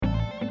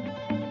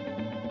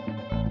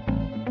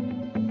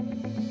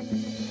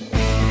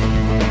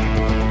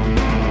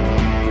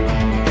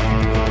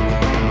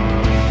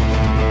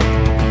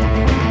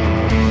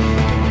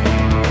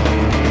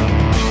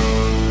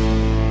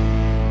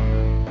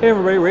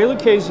everybody, Ray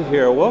Lucchese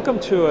here. Welcome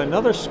to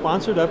another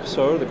sponsored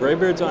episode of the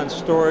Graybeards on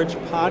Storage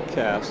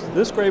podcast.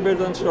 This Graybeards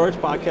on Storage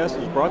podcast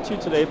is brought to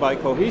you today by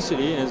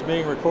Cohesity and is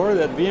being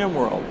recorded at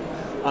VMworld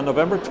on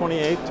November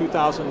 28,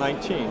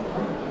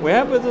 2019. We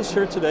have with us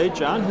here today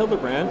John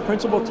Hildebrand,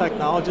 Principal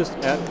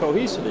Technologist at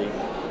Cohesity.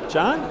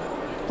 John,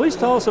 please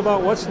tell us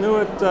about what's new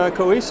at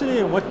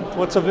Cohesity and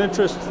what's of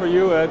interest for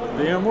you at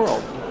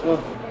VMworld. Well,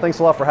 thanks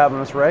a lot for having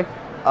us, Ray.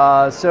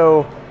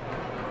 So,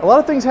 a lot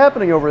of things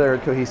happening over there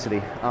at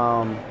Cohesity.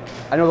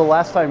 I know the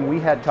last time we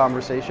had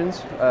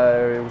conversations,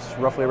 it was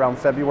roughly around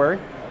February.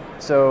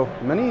 So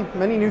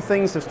many new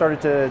things have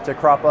started to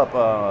crop up,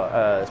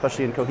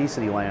 especially in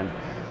Cohesity land.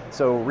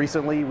 So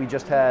recently we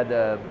just had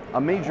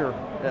a major,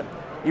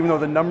 even though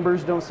the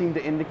numbers don't seem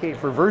to indicate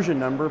for version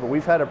number, but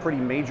we've had a pretty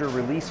major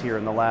release here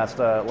in the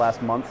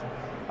last month.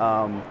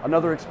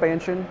 Another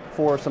expansion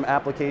for some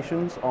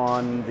applications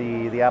on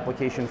the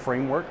application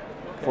framework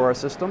for our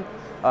system.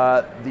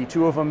 The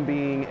two of them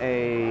being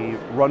a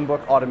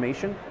runbook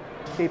automation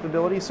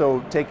capability,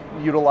 so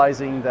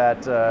utilizing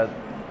that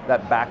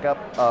backup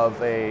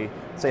of a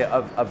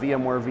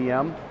VMware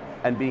VM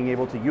and being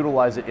able to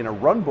utilize it in a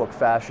runbook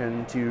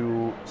fashion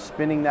to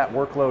spinning that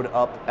workload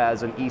up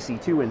as an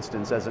EC2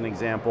 instance, as an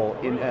example,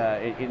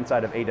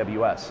 inside of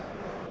AWS.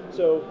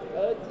 So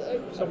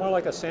more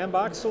like a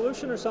sandbox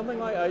solution or something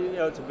like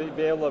to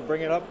be able to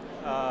bring it up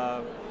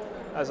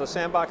as a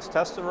sandbox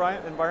test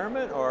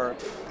environment, or?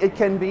 It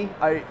can be.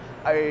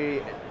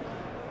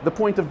 The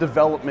point of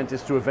development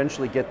is to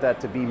eventually get that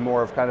to be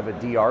more of kind of a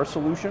DR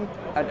solution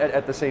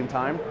at the same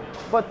time.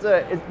 But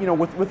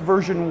with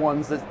version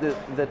ones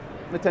that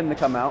tend to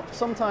come out,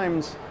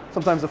 sometimes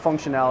the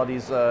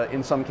functionalities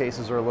in some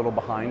cases are a little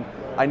behind.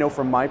 I know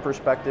from my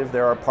perspective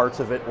there are parts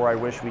of it where I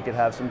wish we could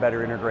have some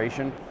better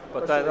integration.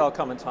 But that'll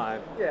come in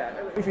time. Yeah.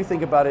 If you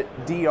think about it,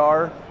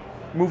 DR,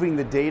 moving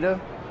the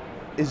data,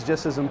 is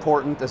just as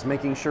important as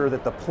making sure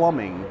that the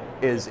plumbing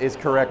is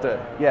correct.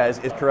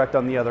 Is correct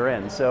on the other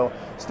end. So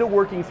still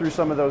working through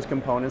some of those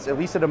components. At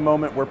least at a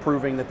moment, we're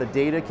proving that the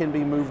data can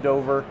be moved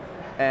over,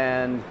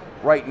 and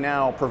right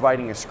now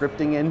providing a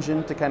scripting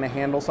engine to kind of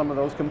handle some of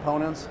those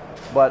components.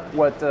 But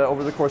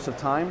over the course of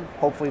time,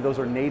 hopefully those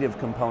are native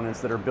components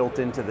that are built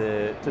into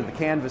the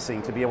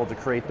canvassing to be able to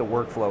create the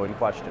workflow in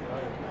question.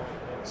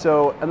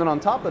 So, and then on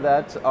top of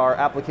that, our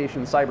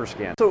application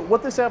CyberScan. So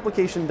what this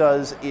application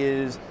does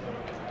is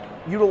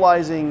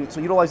utilizing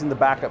the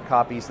backup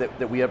copies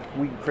that we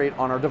create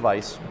on our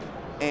device,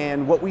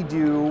 and what we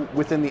do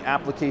within the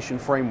application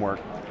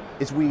framework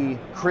is we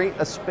create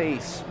a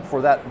space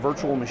for that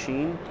virtual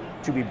machine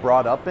to be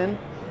brought up in,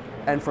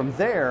 and from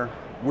there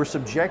we're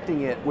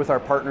subjecting it with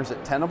our partners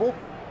at Tenable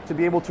to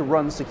be able to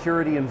run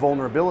security and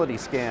vulnerability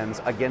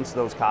scans against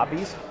those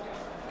copies.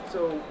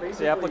 So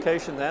basically, the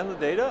application and the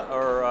data,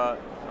 or oh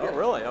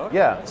really? Okay.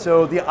 Yeah.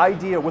 So the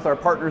idea with our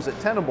partners at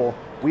Tenable,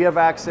 we have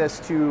access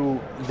to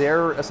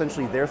their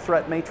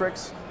threat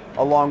matrix,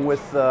 along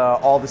with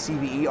all the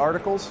CVE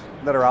articles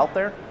that are out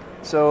there.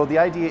 So the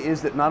idea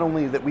is that not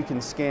only that we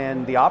can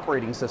scan the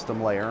operating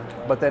system layer,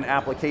 but then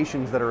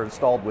applications that are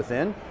installed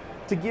within,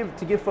 to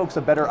give folks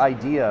a better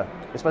idea,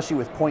 especially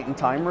with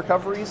point-in-time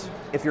recoveries.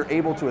 If you're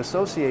able to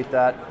associate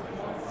that,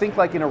 think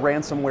like in a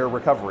ransomware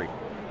recovery.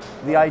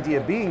 The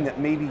idea being that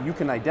maybe you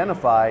can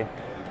identify,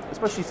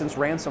 especially since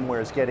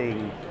ransomware is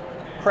getting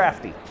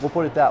crafty, we'll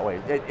put it that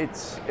way.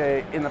 It's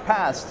in the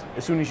past,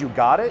 as soon as you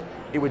got it,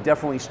 it would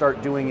definitely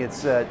start doing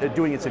its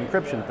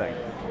encryption thing.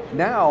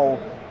 Now,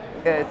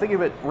 think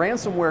of it,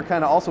 ransomware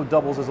kind of also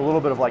doubles as a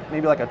little bit of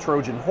maybe like a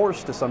Trojan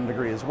horse to some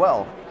degree as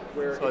well.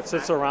 So it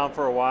sits around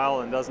for a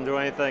while and doesn't do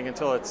anything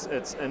until it's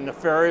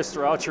nefarious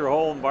throughout your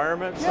whole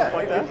environment, stuff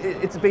like that?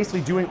 It's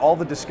basically doing all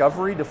the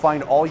discovery to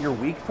find all your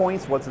weak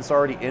points, what's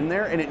already in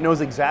there, and it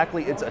knows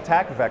exactly its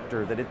attack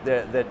vector that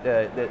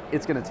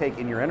it's going to take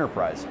in your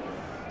enterprise.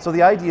 So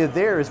the idea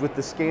there is with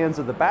the scans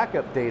of the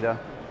backup data,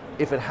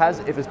 if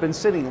it's been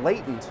sitting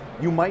latent,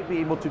 you might be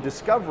able to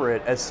discover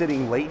it as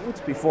sitting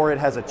latent before it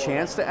has a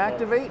chance to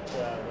activate.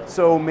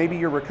 So maybe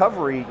your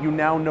recovery, you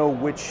now know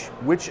which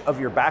of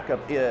your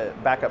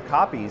backup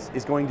copies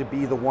is going to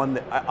be the one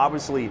that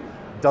obviously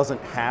doesn't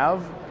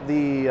have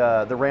the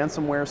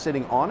ransomware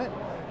sitting on it,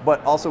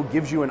 but also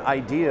gives you an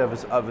idea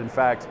of in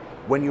fact,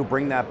 when you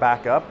bring that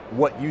back up,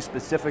 what you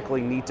specifically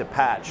need to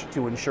patch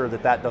to ensure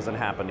that doesn't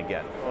happen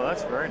again. Well,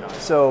 that's very nice.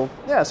 So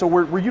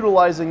we're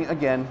utilizing,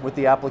 again, with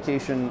the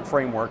application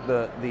framework,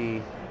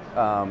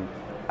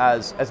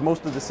 as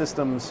most of the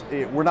systems,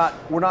 we're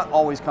not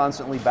always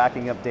constantly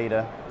backing up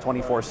data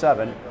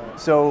 24/7.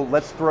 So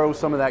let's throw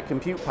some of that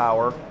compute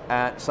power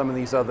at some of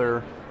these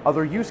other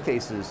use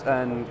cases.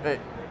 And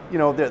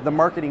the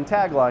marketing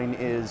tagline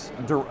is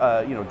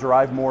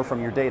derive more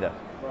from your data.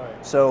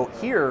 So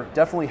here,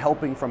 definitely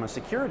helping from a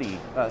security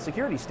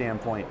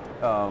standpoint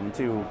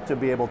to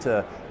be able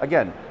to,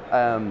 again,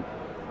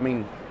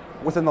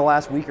 within the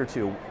last week or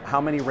two,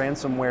 how many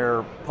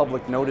ransomware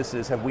public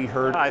notices have we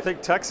heard? I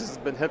think Texas has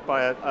been hit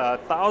by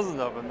 1,000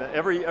 of them.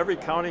 Every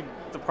county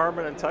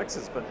department in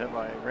Texas has been hit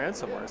by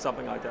ransomware or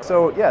something like that.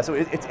 So yeah, so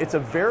it's a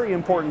very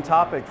important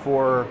topic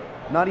for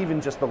not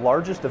even just the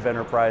largest of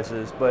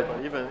enterprises, but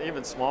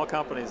even small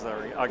companies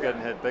are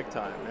getting hit big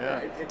time.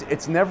 Yeah.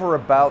 it's never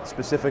about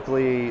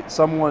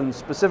someone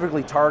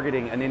specifically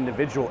targeting an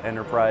individual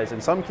enterprise.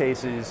 In some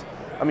cases,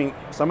 I mean,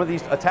 some of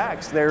these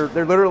attacks, they're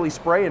literally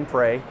spray and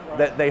pray,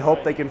 that they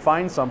hope they can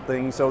find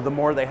something, so the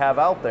more they have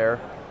out there,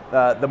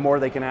 the more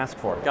they can ask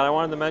for. God, I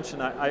wanted to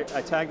mention, I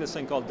tagged this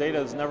thing called data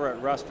is never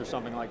at rest or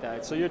something like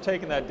that. So you're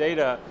taking that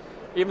data,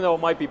 even though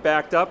it might be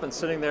backed up and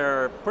sitting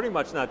there pretty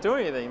much not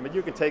doing anything, but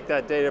you can take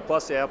that data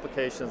plus the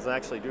applications and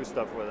actually do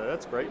stuff with it.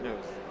 That's great news.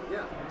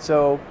 Yeah.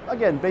 So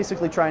again,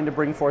 basically trying to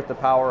bring forth the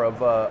power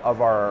of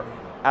our,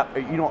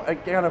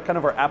 kind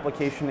of our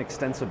application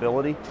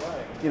extensibility.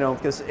 Right.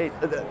 Because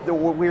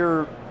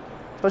we're,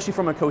 especially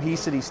from a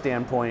Cohesity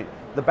standpoint,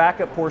 the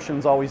backup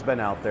portion's always been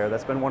out there.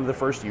 That's been one of the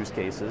first use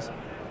cases.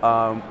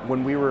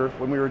 When we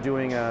were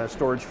doing a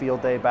storage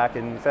field day back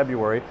in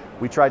February,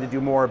 we tried to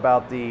do more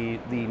about the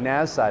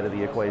NAS side of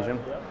the equation,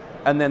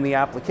 and then the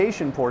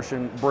application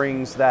portion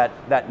brings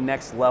that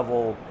next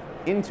level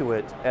into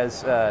it.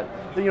 As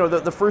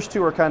the first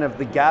two are kind of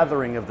the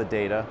gathering of the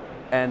data,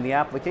 and the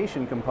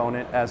application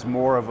component as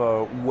more of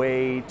a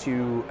way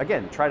to,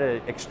 again, try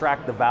to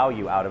extract the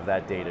value out of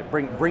that data,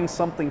 bring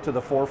something to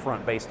the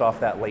forefront based off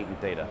that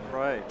latent data.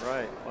 Right.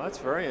 Well, that's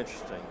very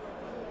interesting.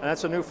 And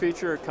that's a new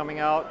feature coming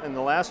out in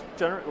the last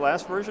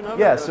version of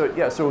it? So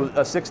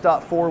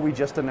 6.4 we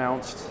just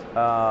announced.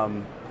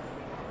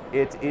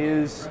 It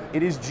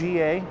is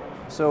GA,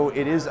 so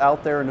it is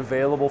out there and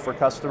available for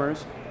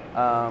customers.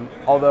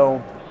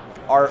 Although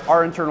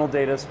our internal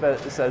data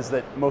says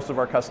that most of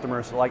our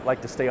customers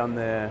like to stay on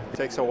the... It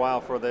takes a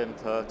while for them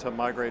to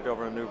migrate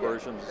over to new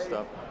versions and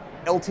stuff.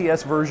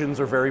 LTS versions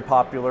are very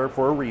popular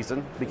for a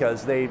reason,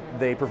 because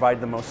they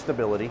provide the most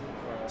stability.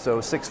 So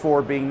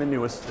 6.4 being the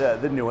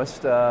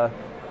newest,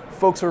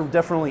 folks are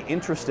definitely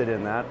interested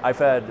in that. I've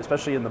had,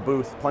 especially in the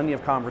booth, plenty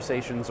of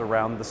conversations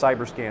around the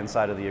CyberScan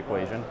side of the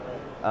equation.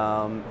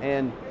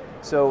 And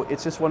so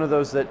it's just one of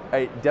those that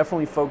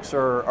definitely folks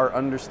are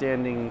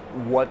understanding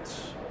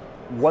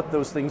what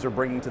those things are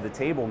bringing to the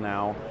table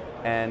now.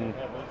 And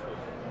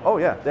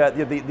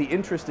the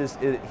interest is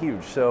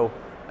huge. So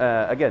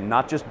again,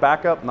 not just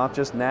backup, not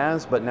just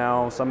NAS, but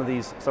now some of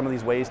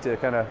these ways to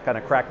kind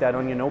of crack that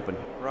onion open.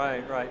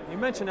 Right. You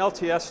mentioned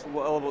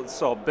LTS,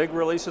 so big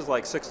releases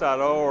like 6.0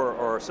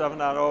 or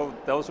 7.0,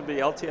 those would be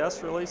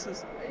LTS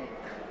releases?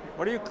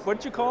 What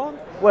did you call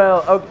them?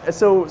 Well,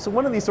 so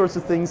one of these sorts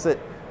of things that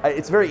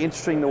it's very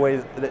interesting the way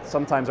that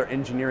sometimes our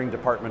engineering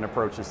department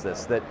approaches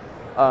this. That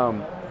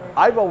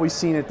I've always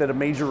seen it that a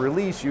major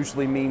release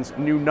usually means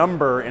new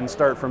number and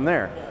start from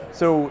there.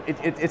 So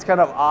it's kind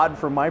of odd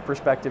from my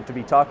perspective to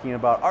be talking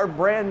about our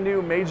brand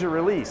new major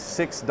release,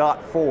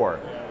 6.4.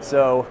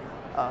 So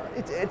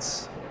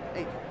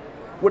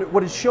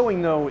what it's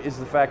showing though is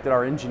the fact that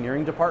our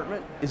engineering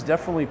department is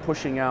definitely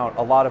pushing out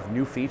a lot of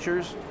new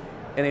features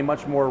in a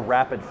much more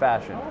rapid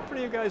fashion. How often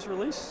do you guys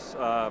release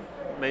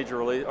major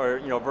release or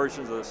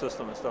versions of the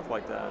system and stuff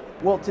like that?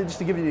 Well, just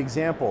to give you an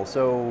example,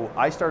 so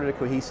I started at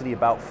Cohesity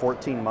about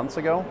 14 months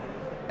ago,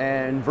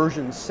 and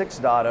version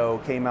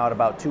 6.0 came out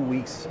about 2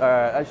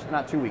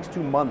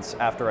 months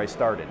after I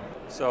started.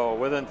 So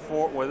within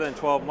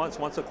 12 months,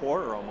 once a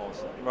quarter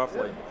almost,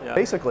 roughly. Yeah.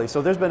 Basically,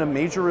 so there's been a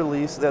major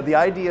release. The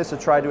idea is to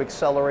try to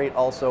accelerate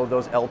also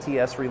those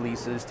LTS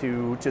releases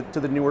to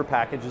the newer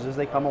packages as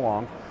they come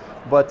along.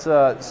 But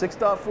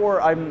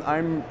 6.4,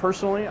 I'm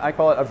personally, I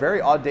call it a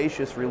very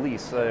audacious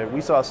release. We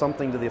saw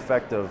something to the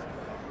effect of,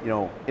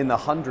 in the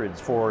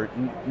hundreds for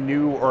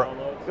new or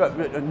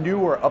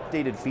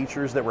updated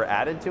features that were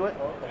added to it.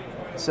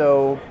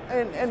 So,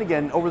 and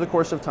again, over the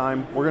course of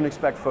time, we're going to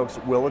expect folks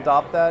will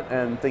adopt that,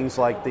 and things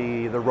like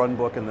the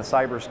runbook and the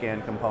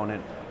CyberScan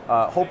component,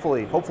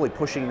 hopefully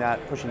pushing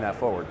that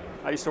forward.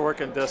 I used to work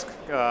in disk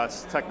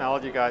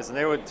technology guys, and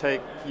they would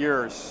take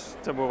years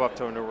to move up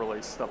to a new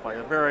release, stuff like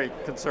that. Very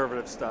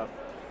conservative stuff.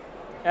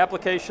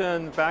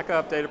 Application,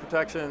 backup, data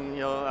protection,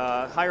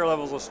 higher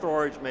levels of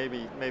storage,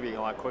 maybe a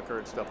lot quicker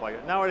and stuff like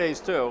that. Nowadays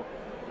too,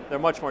 they're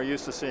much more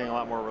used to seeing a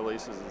lot more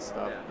releases and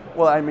stuff.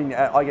 Well, I mean,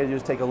 all you gotta do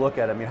is take a look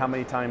at it. I mean, how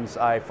many times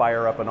I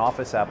fire up an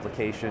Office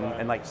application,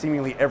 and like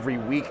seemingly every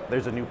week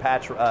there's a new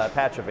patch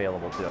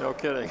available to it. No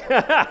kidding.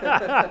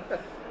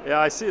 Yeah,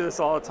 I see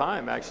this all the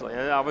time, actually.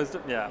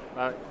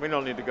 We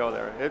don't need to go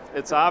there.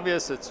 It's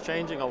obvious, it's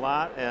changing a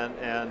lot,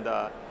 and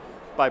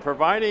by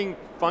providing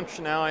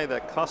functionality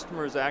that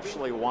customers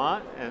actually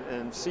want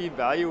and see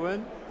value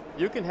in,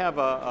 you can have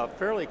a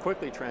fairly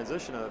quickly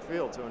transition of the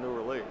field to a new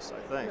release, I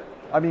think.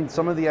 I mean,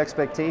 some of the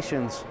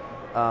expectations,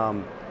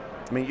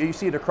 you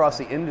see it across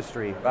the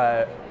industry.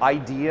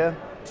 Idea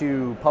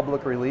to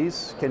public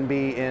release can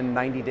be in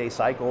 90-day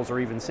cycles or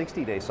even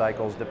 60-day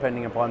cycles,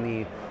 depending upon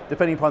the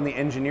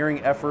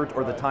engineering effort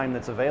or the time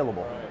that's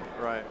available.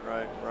 Right.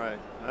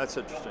 That's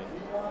interesting.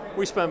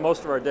 We spend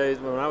most of our days,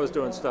 when I was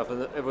doing stuff,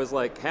 it was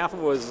like half of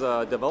it was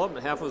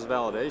development, half was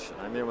validation.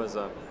 I mean, it was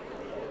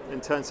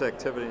intense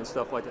activity and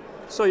stuff like that.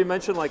 So you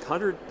mentioned like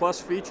 100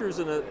 plus features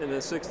in a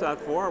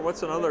 6.4.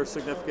 What's another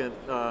significant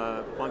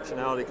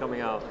functionality coming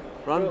out?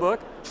 Runbook,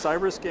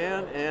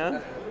 CyberScan,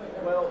 and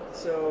well,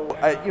 so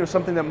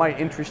something that might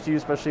interest you,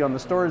 especially on the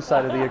storage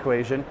side of the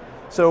equation.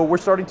 So we're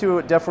starting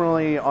to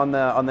definitely on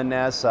the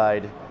NAS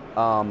side.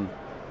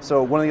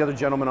 So one of the other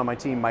gentlemen on my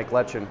team, Mike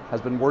Letchin,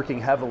 has been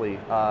working heavily.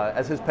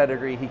 As his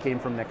pedigree, he came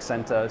from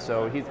Nexenta,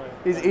 so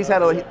he's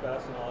had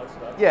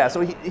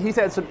he's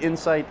had some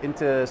insight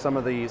into some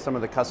of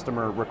the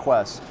customer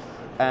requests,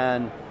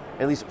 and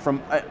at least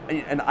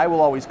and I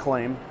will always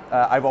claim,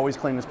 I've always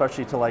claimed,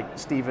 especially to like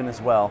Stephen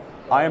as well,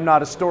 I am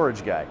not a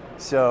storage guy.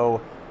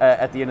 So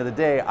at the end of the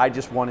day, I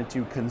just wanted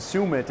to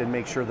consume it and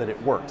make sure that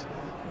it worked.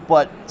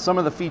 But some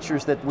of the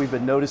features that we've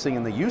been noticing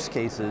in the use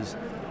cases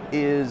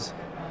is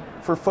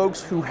for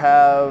folks who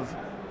have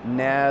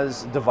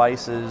NAS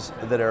devices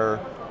that are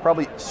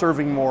probably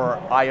serving more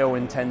I/O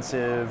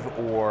intensive,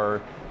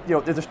 or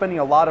they're spending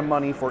a lot of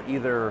money for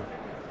either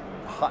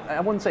I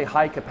wouldn't say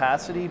high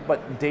capacity,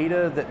 but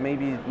data that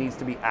maybe needs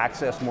to be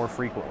accessed more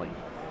frequently.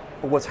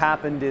 But what's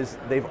happened is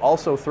they've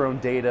also thrown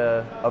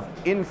data of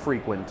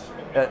infrequent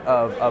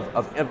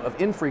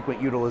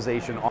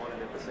utilization on.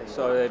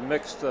 So they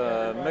mixed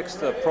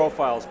the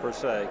profiles per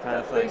se, kind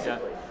of thing. Yeah.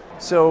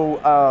 So,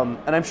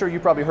 and I'm sure you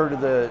probably heard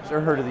of the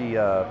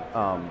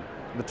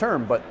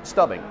term, but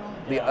stubbing.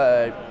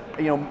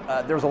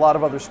 There's a lot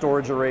of other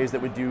storage arrays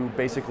that would do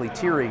basically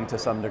tiering to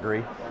some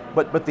degree,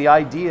 but the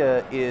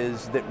idea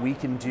is that we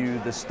can do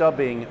the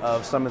stubbing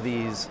of some of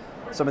these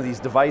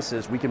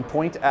devices. We can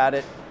point at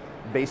it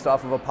based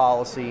off of a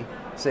policy,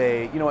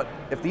 say,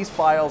 if these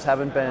files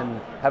haven't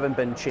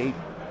been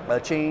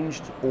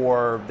changed,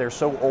 or they're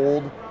so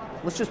old,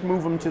 let's just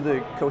move them to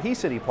the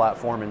Cohesity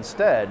platform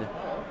instead,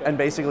 and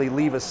basically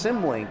leave a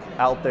symlink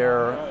out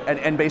there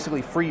and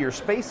basically free your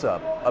space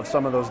up of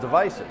some of those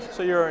devices.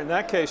 So in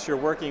that case, you're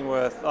working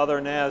with other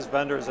NAS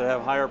vendors that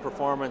have higher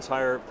performance,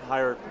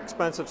 higher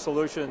expensive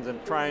solutions,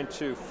 and trying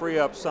to free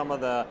up some of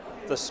the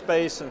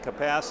space and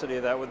capacity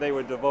that they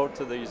would devote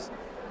to these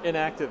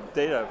inactive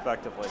data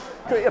effectively.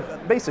 Yeah,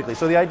 basically.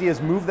 So the idea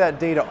is move that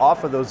data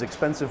off of those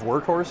expensive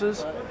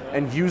workhorses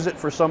and use it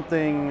for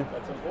something.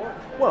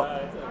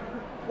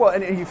 Well,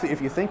 and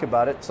if you think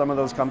about it, some of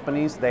those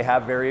companies, they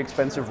have very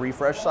expensive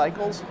refresh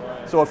cycles.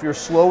 So if you're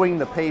slowing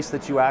the pace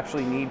that you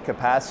actually need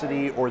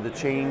capacity or the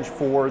change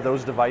for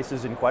those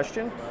devices in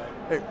question,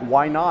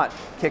 why not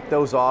kick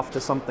those off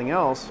to something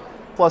else?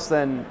 Plus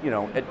then,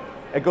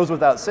 it goes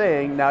without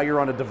saying, now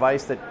you're on a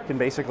device that can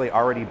basically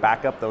already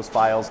back up those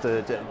files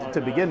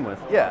to begin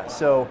with. Yeah,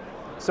 so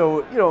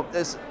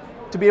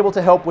to be able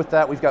to help with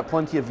that, we've got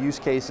plenty of use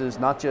cases,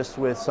 not just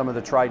with some of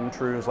the tried and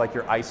trues like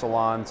your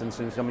Isilons and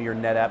some of your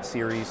NetApp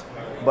series,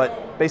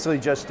 but basically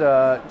just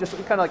kind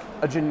of like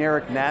a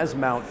generic NAS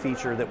mount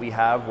feature that we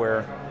have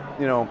where,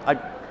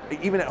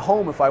 even at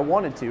home, if I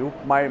wanted to,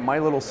 my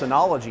little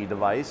Synology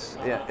device,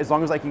 as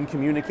long as I can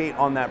communicate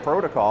on that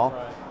protocol,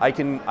 I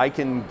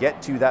can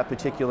get to that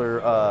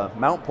particular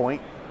mount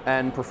point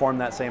and perform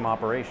that same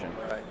operation.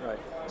 Right.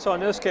 So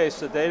in this case,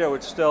 the data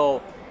would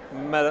still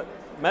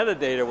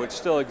metadata would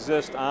still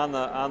exist on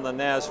the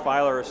NAS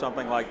filer or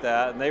something like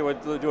that, and they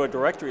would do a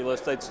directory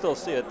list. They'd still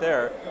see it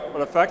there,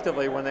 but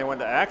effectively, when they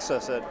went to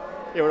access it,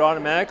 it would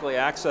automatically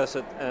access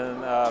it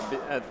and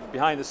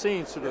behind the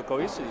scenes through the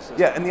Cohesity system.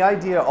 Yeah, and the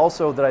idea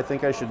also that I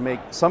think I should make,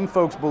 some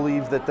folks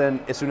believe that then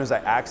as soon as I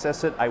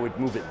access it, I would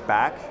move it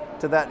back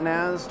to that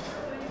NAS.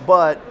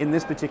 But in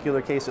this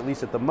particular case, at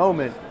least at the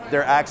moment,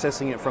 they're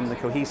accessing it from the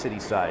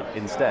Cohesity side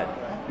instead.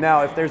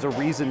 Now, if there's a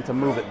reason to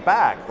move it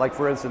back, like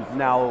for instance,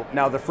 now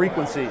the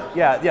frequency,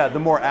 the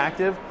more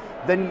active,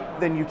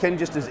 then you can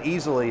just as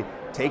easily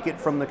take it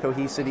from the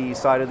Cohesity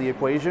side of the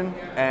equation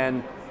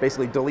and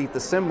basically delete the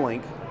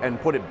symlink and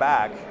put it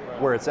back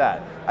where it's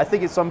at. I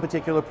think at some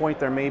particular point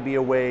there may be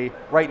a way,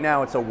 right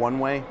now it's a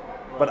one-way,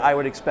 but I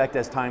would expect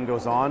as time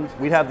goes on,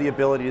 we'd have the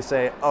ability to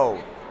say,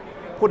 oh,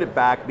 put it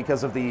back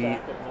because of the,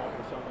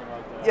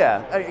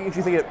 if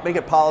you think make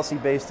it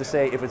policy-based to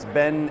say if it's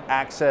been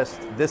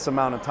accessed this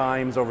amount of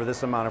times over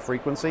this amount of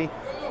frequency,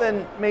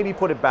 then maybe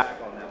put it back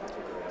on that.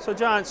 So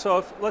John,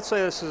 let's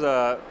say this is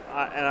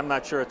and I'm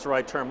not sure it's the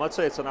right term, let's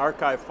say it's an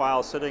archive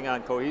file sitting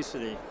on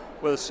Cohesity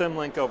with a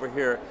symlink over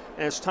here,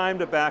 and it's time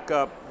to back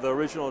up the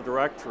original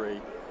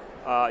directory.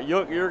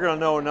 You're going to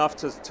know enough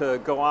to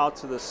go out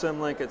to the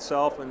symlink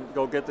itself and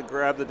go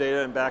grab the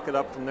data and back it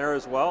up from there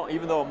as well,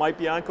 even though it might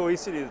be on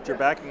Cohesity that you're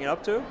backing it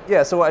up to?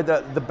 Yeah, so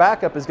the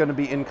backup is going to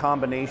be in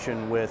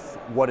combination with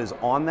what is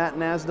on that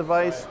NAS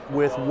device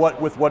with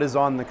what is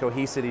on the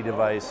Cohesity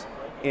device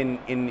in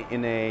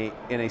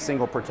a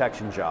single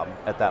protection job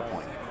at that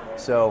point.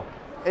 So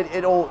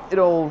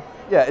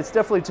it's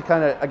definitely to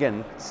kind of,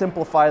 again,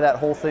 simplify that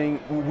whole thing.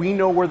 We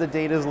know where the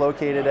data is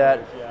located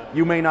at.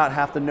 You may not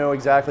have to know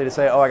exactly to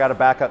say, oh, I got to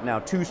back up now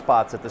 2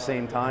 spots at the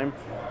same time.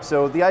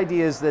 So the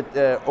idea is that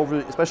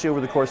especially over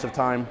the course of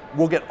time,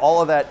 we'll get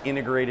all of that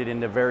integrated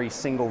into a very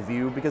single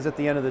view, because at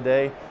the end of the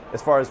day,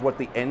 as far as what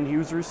the end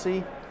users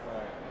see,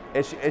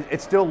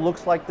 it still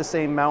looks like the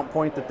same mount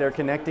point that they're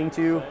connecting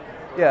to.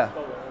 Yeah.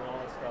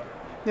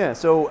 Yeah,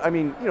 so I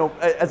mean,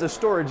 as a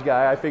storage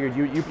guy, I figured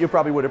you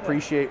probably would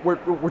appreciate.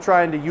 We're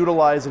trying to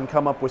utilize and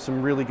come up with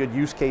some really good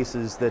use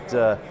cases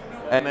that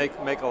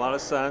Make a lot of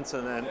sense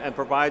and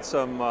provide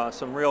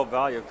some real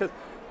value. Because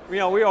we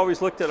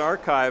always looked at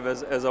archive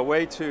as a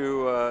way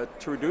to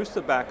reduce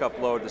the backup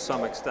load to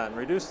some extent,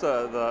 reduce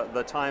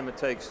the time it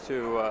takes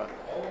to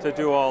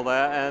do all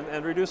that,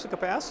 and reduce the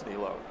capacity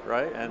load,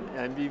 right?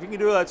 And if you can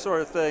do that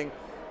sort of thing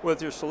with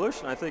your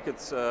solution, I think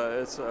it's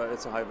a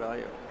high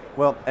value.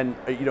 Well, and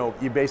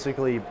you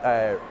basically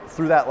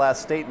through that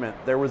last statement,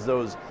 there was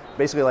those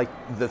basically like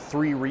the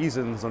three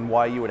reasons on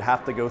why you would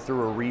have to go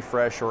through a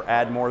refresh or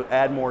add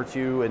more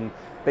to, and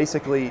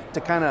basically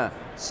to kind of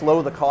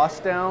slow the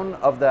cost down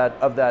of that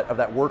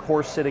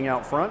workhorse sitting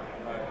out front.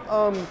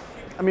 I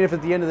mean, if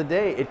at the end of the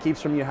day it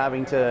keeps from you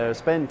having to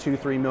spend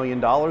 $2-3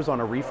 million on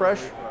a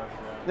refresh,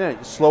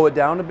 then slow it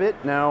down a bit.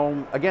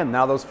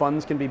 Now those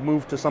funds can be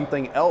moved to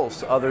something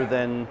else other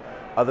than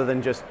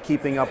just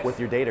keeping up with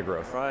your data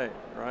growth. Right.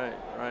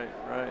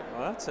 Well,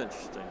 that's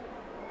interesting.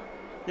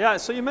 Yeah,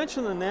 so you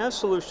mentioned the NAS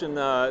solution.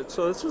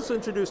 So this was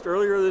introduced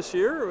earlier this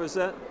year, or was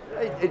that?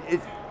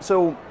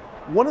 So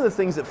one of the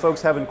things that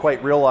folks haven't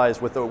quite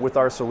realized with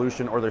our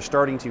solution, or they're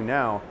starting to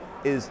now,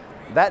 is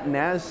that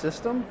NAS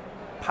system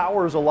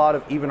powers a lot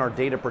of even our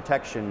data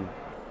protection.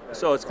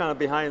 So it's kind of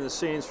behind the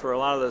scenes for a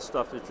lot of the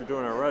stuff that you're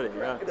doing already,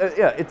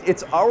 yeah?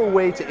 It's our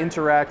way to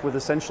interact with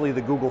essentially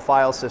the Google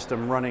file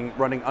system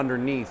running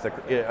underneath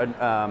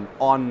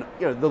on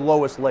the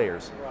lowest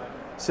layers.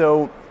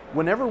 So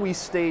whenever we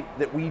state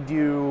that we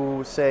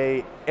do,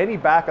 say, any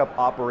backup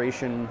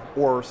operation,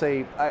 or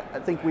say, I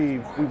think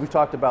we've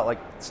talked about like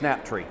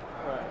Snaptree.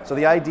 So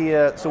the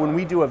idea, so when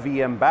we do a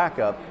VM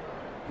backup,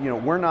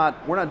 we're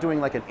not doing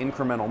like an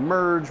incremental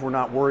merge. We're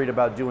not worried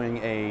about doing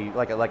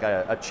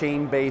a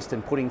chain based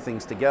and putting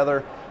things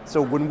together.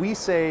 So when we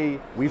say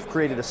we've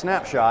created a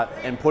snapshot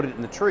and put it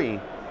in the tree,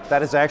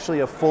 that is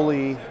actually a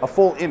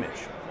full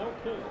image,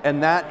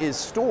 and that is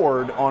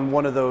stored on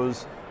one of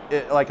those,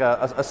 like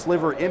a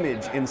sliver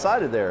image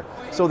inside of there.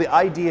 So the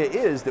idea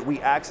is that we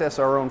access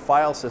our own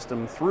file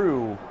system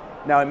through.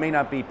 Now it may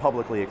not be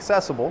publicly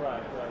accessible,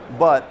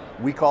 but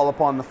we call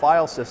upon the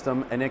file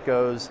system and it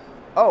goes,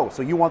 oh,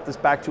 so you want this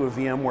back to a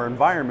VMware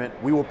environment,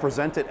 we will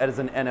present it as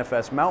an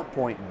NFS mount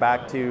point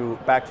back to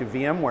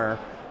VMware,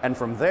 and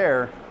from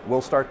there,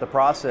 we'll start the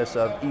process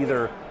of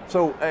either,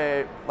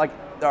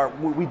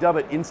 we dub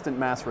it instant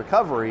mass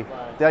recovery,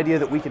 the idea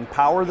that we can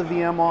power the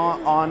VM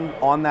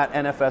on that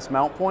NFS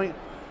mount point,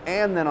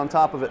 and then on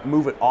top of it,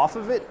 move it off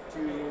of it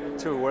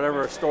to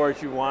whatever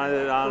storage you wanted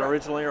it on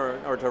originally,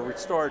 or to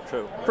restore it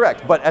to.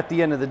 Correct, but at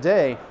the end of the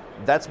day,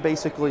 that's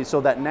basically, so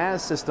that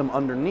NAS system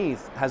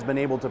underneath has been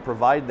able to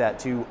provide that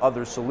to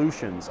other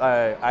solutions.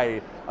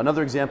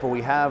 Another example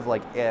we have,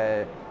 like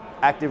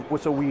Active,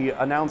 so we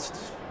announced,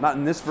 not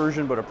in this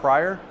version, but a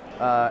prior,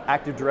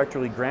 Active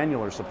Directory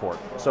granular support.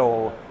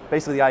 So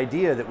basically the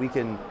idea that we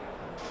can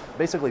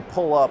basically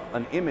pull up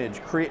an image,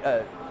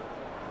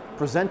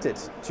 present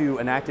it to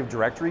an Active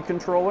Directory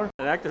controller.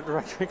 An Active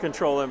Directory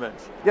control image.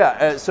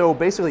 Yeah, so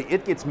basically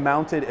it gets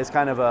mounted as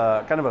kind of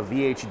a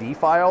VHD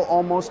file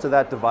almost to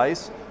that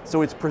device.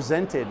 So it's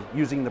presented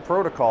using the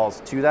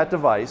protocols to that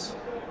device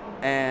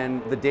and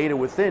the data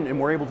within, and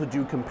we're able to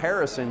do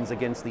comparisons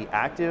against the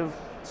active,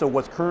 so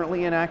what's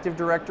currently in Active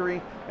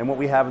Directory and what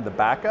we have in the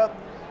backup.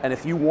 And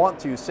if you want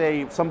to,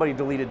 say somebody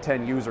deleted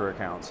 10 user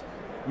accounts,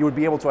 you would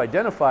be able to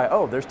identify,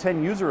 oh, there's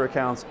 10 user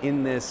accounts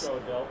in this.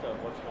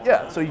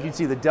 Yeah, so you can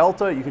see the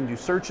delta, you can do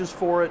searches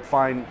for it,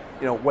 find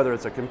whether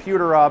it's a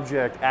computer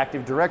object,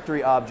 Active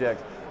Directory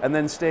object, and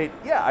then state,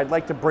 yeah, I'd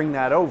like to bring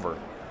that over.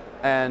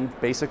 And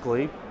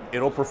basically,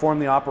 it'll perform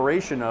the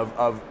operation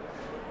of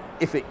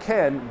if it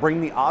can,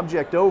 bring the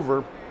object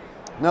over.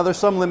 Now there's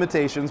some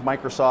limitations.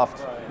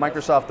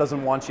 Microsoft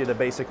doesn't want you to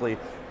basically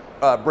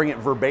bring it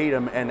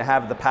verbatim and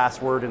have the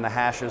password and the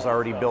hashes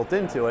already built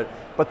into it.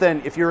 But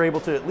then if you're able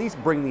to at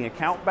least bring the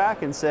account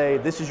back and say,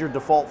 this is your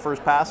default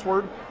first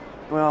password,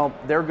 well,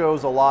 there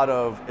goes a lot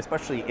of,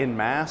 especially in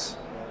mass,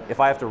 if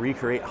I have to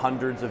recreate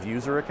hundreds of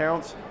user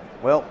accounts,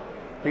 well,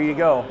 here you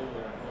go.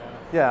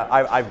 Yeah,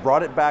 I've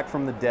brought it back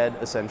from the dead,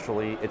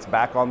 essentially. It's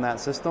back on that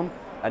system,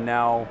 and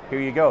now here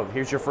you go.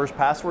 Here's your first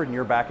password, and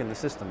you're back in the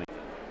system.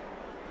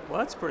 Well,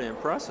 that's pretty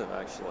impressive,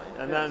 actually.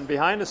 And then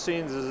behind the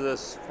scenes is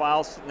this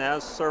file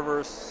NAS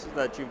servers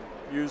that you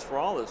use for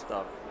all this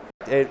stuff.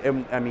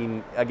 I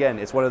mean, again,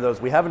 it's one of those,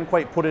 we haven't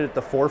quite put it at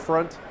the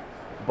forefront,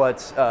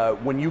 but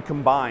when you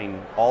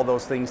combine all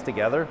those things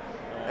together,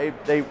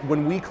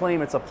 when we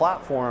claim it's a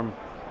platform,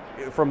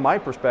 from my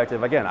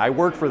perspective, again, I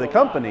work for the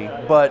company,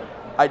 but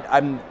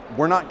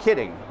we're not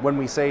kidding when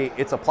we say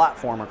it's a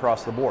platform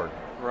across the board.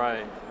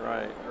 Right.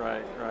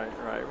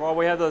 Well,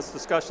 we had those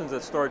discussions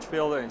at Storage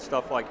Field Day and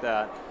stuff like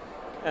that.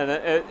 And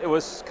it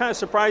was kind of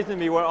surprising to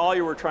me what all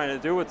you were trying to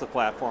do with the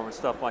platform and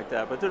stuff like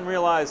that, but didn't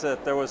realize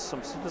that there was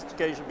some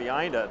sophistication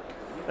behind it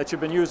that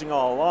you've been using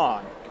all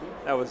along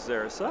that was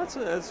there. So that's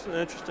an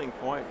interesting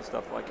point and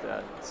stuff like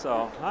that.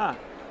 So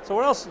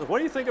what else? What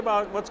do you think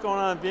about what's going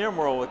on in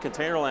VMworld with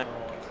Containerland?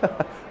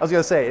 I was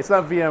going to say, it's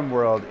not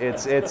VMworld,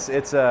 it's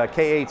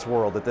K8's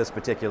world at this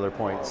particular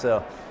point.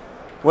 So,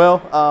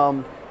 well,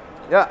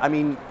 yeah, I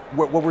mean,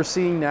 what we're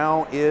seeing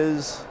now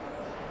is,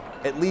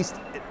 at least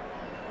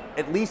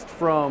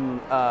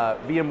from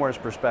VMware's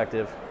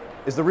perspective,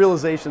 is the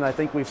realization I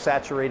think we've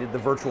saturated the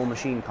virtual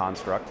machine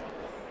construct.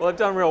 Well, they've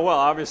done real well.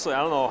 Obviously, I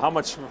don't know how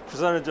much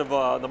percentage of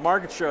the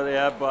market share they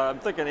have, but I'm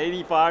thinking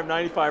 85,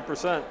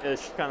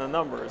 95%-ish kind of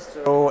numbers.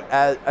 So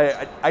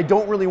I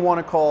don't really want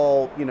to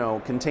call,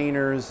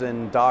 containers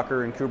and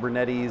Docker and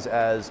Kubernetes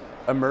as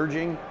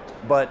emerging,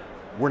 but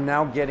we're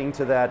now getting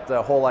to that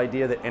whole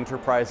idea that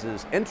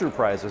enterprises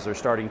are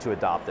starting to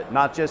adopt it.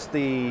 Not just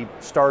the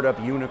startup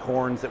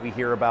unicorns that we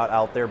hear about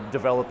out there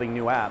developing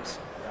new apps,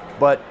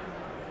 but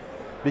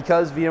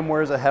because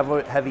VMware is a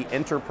heavy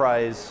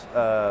enterprise,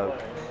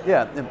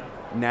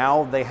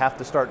 now they have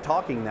to start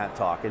talking that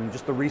talk, and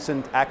just the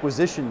recent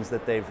acquisitions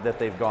that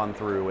they've gone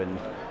through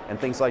and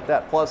things like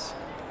that. Plus,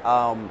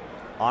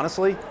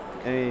 honestly,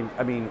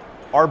 I mean,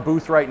 our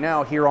booth right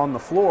now here on the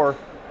floor,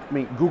 I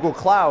mean, Google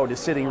Cloud is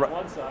sitting right,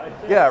 one side.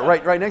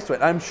 right next to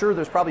it. I'm sure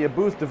there's probably a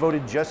booth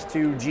devoted just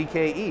to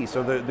GKE,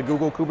 so the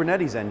Google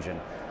Kubernetes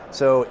engine.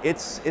 So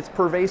it's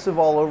pervasive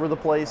all over the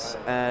place,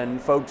 and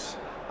folks,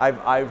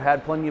 I've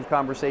had plenty of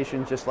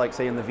conversations, just like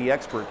say in the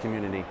vExpert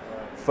community.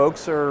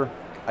 Folks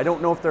I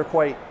don't know if they're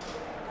quite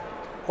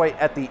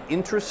at the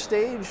interest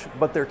stage,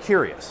 but they're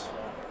curious.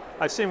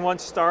 I've seen one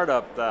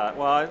startup that,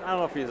 well, I don't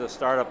know if he's a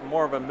startup,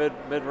 more of a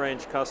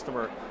mid-range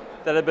customer,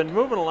 that had been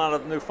moving a lot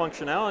of new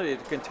functionality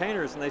to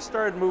containers, and they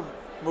started move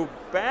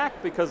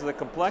back because of the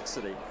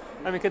complexity.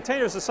 I mean,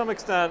 containers to some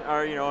extent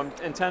are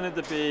intended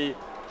to be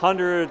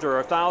hundreds or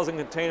 1,000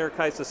 container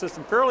types of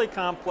system, fairly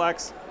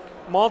complex,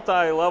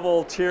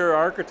 multi-level tier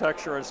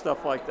architecture and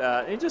stuff like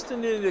that. You just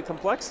need the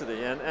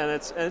complexity, and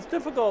it's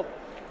difficult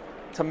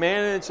to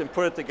manage and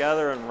put it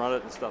together and run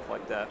it and stuff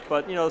like that.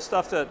 But the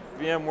stuff that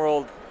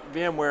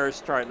VMware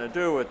is trying to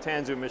do with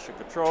Tanzu Mission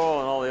Control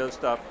and all the other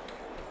stuff,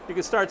 you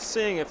can start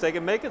seeing if they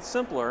can make it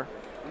simpler,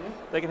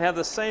 they can have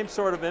the same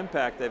sort of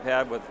impact they've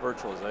had with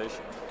virtualization,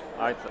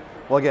 I think.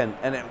 Well, again,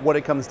 and what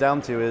it comes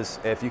down to is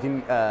if you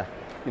can, at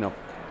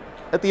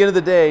the end of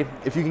the day,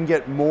 if you can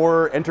get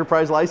more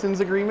enterprise license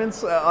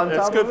agreents on top of it.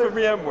 It's good for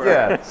VMware.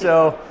 Yeah,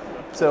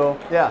 so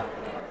yeah.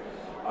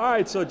 All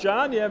right, so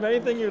John, do you have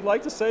anything you'd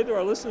like to say to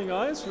our listening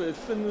audience?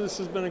 This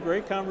has been a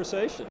great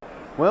conversation.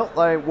 Well,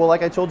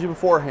 like I told you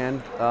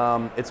beforehand,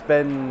 it's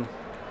been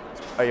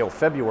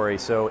February,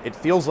 so it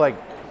feels like,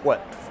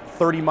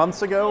 30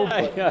 months ago?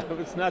 Yeah,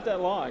 it's not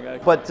that long.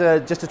 But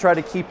just to try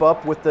to keep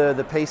up with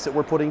the pace that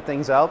we're putting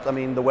things out, I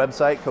mean, the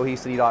website,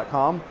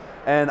 cohesity.com,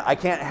 and I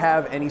can't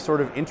have any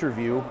sort of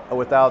interview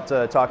without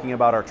talking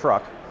about our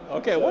truck.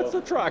 Okay, what's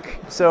the truck?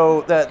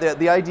 So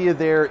the idea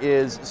there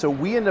is, so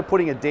we end up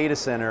putting a data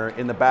center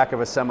in the back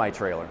of a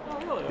semi-trailer. Oh,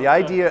 really?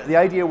 The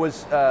idea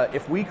was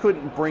if we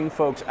couldn't bring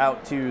folks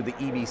out to the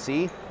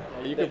EBC.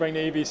 You could bring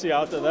the EBC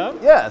out to them?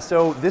 Yeah,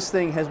 so this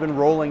thing has been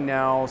rolling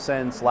now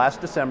since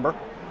last December.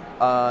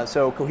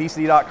 So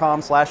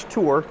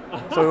cohesity.com/tour,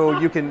 so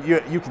you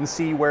can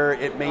see where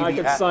it may be. I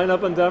can sign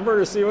up in Denver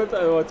to see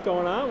what's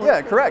going on.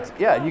 Yeah, correct.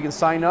 Yeah, you can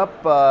sign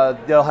up.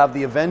 They'll have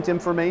the event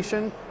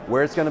information,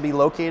 where it's going to be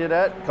located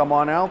at. Come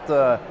on out.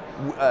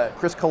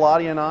 Chris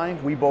Colati and I,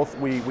 we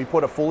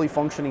put a fully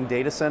functioning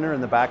data center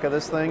in the back of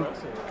this thing,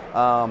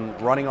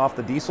 running off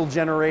the diesel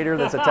generator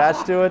that's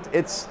attached to it.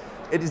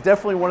 It is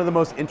definitely one of the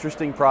most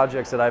interesting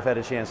projects that I've had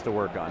a chance to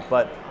work on.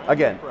 But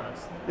again,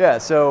 yeah.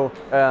 So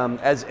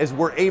as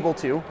we're able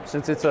to,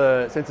 since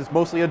it's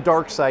mostly a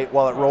dark site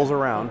while it rolls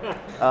around,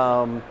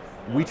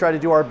 we try to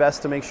do our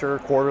best to make sure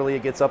quarterly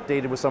it gets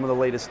updated with some of the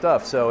latest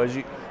stuff. So as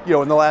in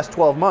the last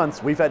 12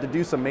 months, we've had to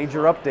do some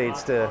major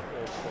updates to.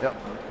 Yep.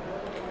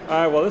 All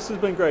right, well, this has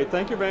been great.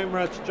 Thank you very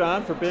much,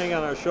 John, for being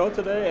on our show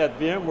today at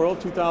VMworld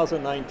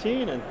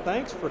 2019, and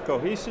thanks for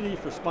Cohesity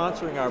for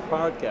sponsoring our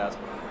podcast.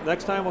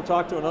 Next time we'll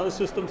talk to another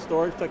system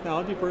storage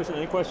technology person.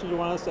 Any questions you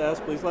want us to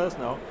ask, please let us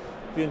know.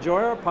 If you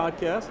enjoy our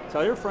podcast,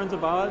 tell your friends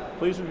about it.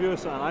 Please review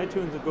us on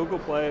iTunes and Google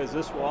Play, as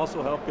this will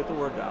also help get the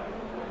word out.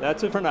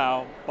 That's it for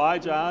now. Bye,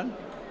 John.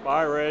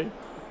 Bye, Ray.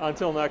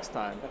 Until next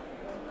time.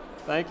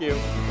 Thank you.